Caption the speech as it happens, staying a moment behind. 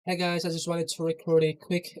Hey guys, I just wanted to record a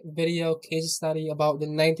quick video case study about the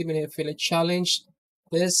 90-minute affiliate challenge.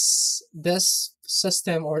 This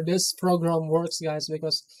system or this program works, guys,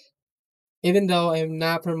 because even though I'm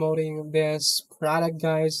not promoting this product,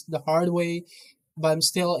 guys, the hard way, but I'm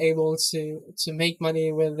still able to make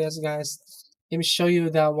money with this, guys. Let me show you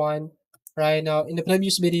that one right now. In the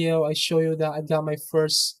previous video, I show you that I got my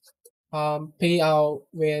first payout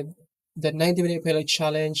with the 90-minute affiliate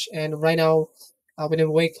challenge, and right now when I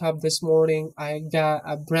wake up this morning, I got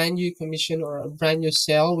a brand new commission or a brand new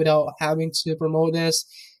sale without having to promote this.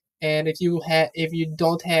 And if you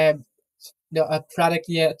don't have a product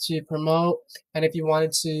yet to promote, and if you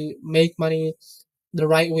wanted to make money the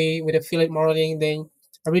right way with affiliate marketing, then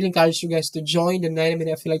I really encourage you guys to join the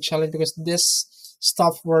 90-minute affiliate challenge because this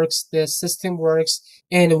stuff works, the system works,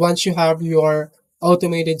 and once you have your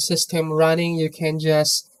automated system running, you can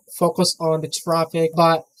just focus on the traffic.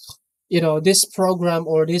 But this program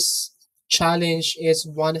or this challenge is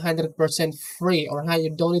 100% free, or how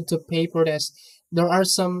you don't need to pay for this. There are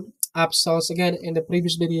some upsells. Again, in the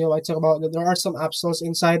previous video I talked about that there are some upsells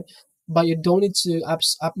inside, but you don't need to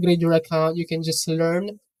upgrade your account. You can just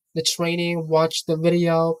learn the training, watch the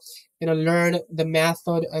video, learn the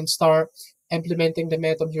method and start implementing the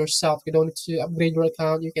method yourself. You don't need to upgrade your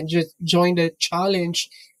account. You can just join the challenge,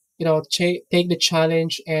 take the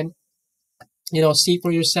challenge and see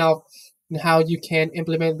for yourself and how you can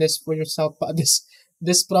implement this for yourself. But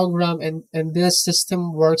this program and this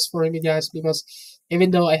system works for me, guys, because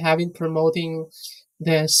even though I have been promoting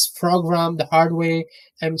this program the hard way,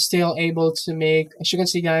 I'm still able to make, as you can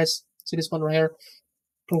see, guys, see this one right here.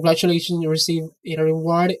 Congratulations, you receive a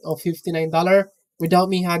reward of $59 without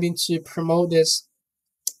me having to promote this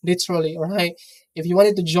literally. All right, if you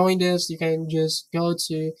wanted to join this, you can just go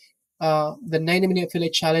to the 90-minute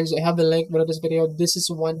affiliate challenge. I have the link below this video. This is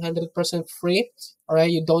 100% free. All right,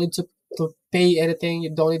 you don't need to pay anything. You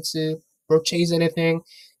don't need to purchase anything.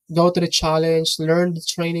 Go to the challenge, learn the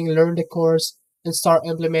training, learn the course, and start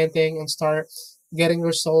implementing and start getting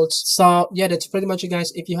results. So yeah, that's pretty much it,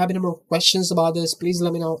 guys. If you have any more questions about this, please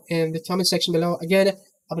let me know in the comment section below. Again,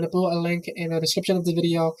 I'm gonna put a link in the description of the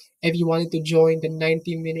video if you wanted to join the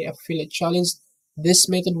 90-minute affiliate challenge. This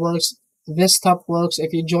method works. This stuff works.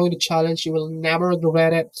 If you join the challenge, you will never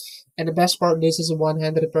regret it. And the best part, this is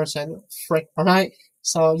 100% free. All right.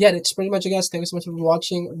 So yeah, that's pretty much it, guys. Thank you so much for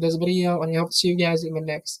watching this video, and I hope to see you guys in my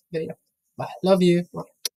next video. Bye. Love you. Bye.